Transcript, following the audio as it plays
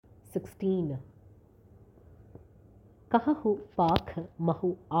16. कहु पाख महु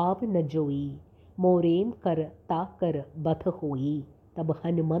आव न जोई, मोरेम कर ताकर बथ होई। तब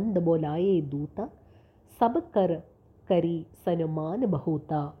हनुमंद बोलाए दूता, सब कर करी सनमान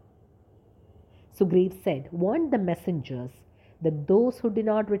बहुता. Sugriv said, warn the messengers that those who do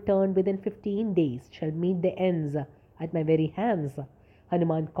not return within 15 days shall meet their ends at my very hands.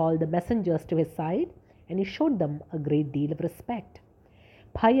 Hanuman called the messengers to his side and he showed them a great deal of respect.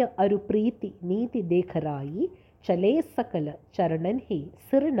 Bhaya arupriti niti dekharayi, chale sakal charanan hi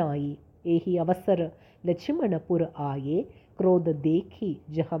sirnayi. Ehi avasar Lachmanapur aaye, krodha dekhi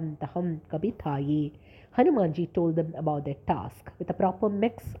jaham taham kabithaye. Hanumanji told them about their task with a proper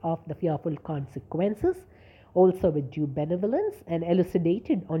mix of the fearful consequences, also with due benevolence, and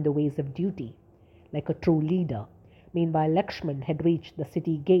elucidated on the ways of duty, like a true leader. Meanwhile, Lakshman had reached the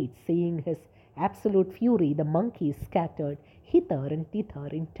city gates. Seeing his absolute fury, the monkeys scattered hither and thither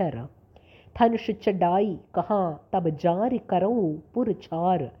in terror. धनुष चढ़ाई कहाँ तब जारि करऊं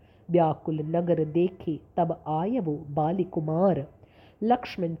पुरचार, व्याकुल नगर देखे तब आयवो बाली Kumar.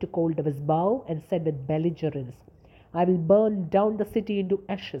 Lakshman took hold of his bow and said with belligerence, I will burn down the city into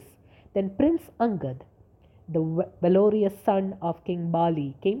ashes. Then Prince Angad, the valorous son of King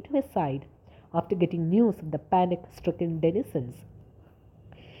Bali, came to his side after getting news of the panic-stricken denizens.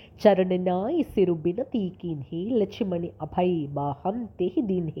 Charananai sirubinati kinhi, Lachmani abhay baham tehi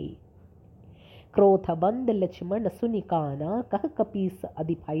dinhi. Krotha band Lachmana sunikana, kah kapis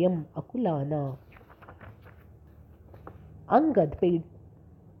adipayam akulana. Angad paid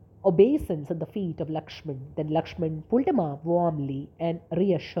obeisance at the feet of Lakshman. Then Lakshman pulled him up warmly and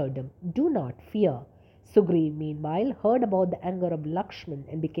reassured him, do not fear. Sugriv, meanwhile, heard about the anger of Lakshman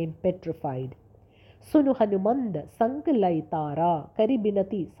and became petrified. Sunu Hanumand sankalai tara,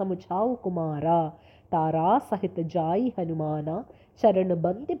 karibinati samuchau kumara, tara sahita jai Hanumana,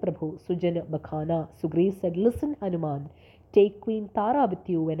 charanabandi prabhu sujana bakhana. Sugriv said, listen Hanuman, take Queen Tara with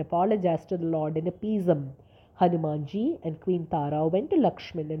you and apologize to the Lord and appease him. Hanumanji and Queen Tara went to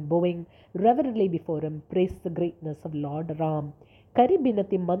Lakshman and bowing reverently before him praised the greatness of Lord Ram.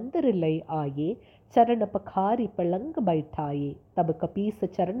 Karibinati mandarilai aaye, charanapakhari palang baithaye, tab kapisa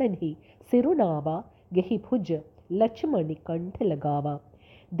charananhi sirunava gehi bhuj Lachmani kanthe lagava.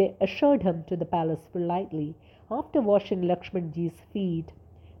 They ushered him to the palace politely. After washing Lakshmanji's feet,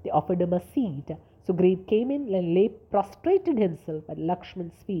 they offered him a seat. Sugriv came in and lay prostrated himself at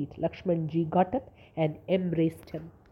Lakshman's feet. Lakshmanji got up and embraced him.